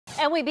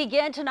And we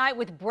begin tonight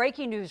with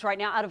breaking news right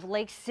now out of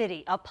Lake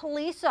City. A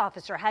police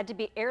officer had to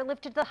be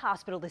airlifted to the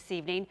hospital this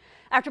evening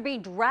after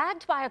being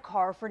dragged by a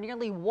car for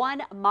nearly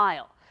 1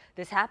 mile.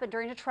 This happened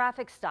during a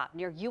traffic stop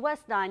near US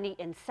 90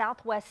 and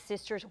Southwest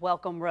Sisters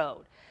Welcome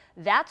Road.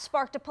 That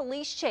sparked a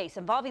police chase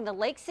involving the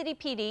Lake City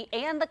PD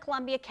and the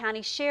Columbia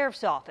County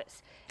Sheriff's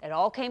Office. It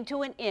all came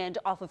to an end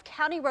off of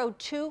County Road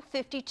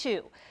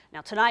 252.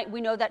 Now tonight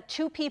we know that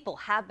 2 people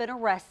have been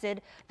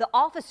arrested. The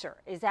officer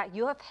is at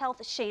UF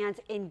Health Shands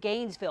in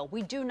Gainesville.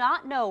 We do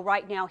not know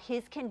right now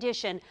his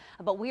condition,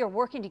 but we are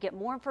working to get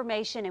more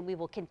information, and we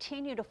will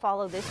continue to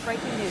follow this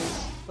breaking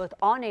news both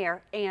on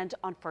air and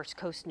on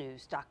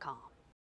firstcoastnews.com.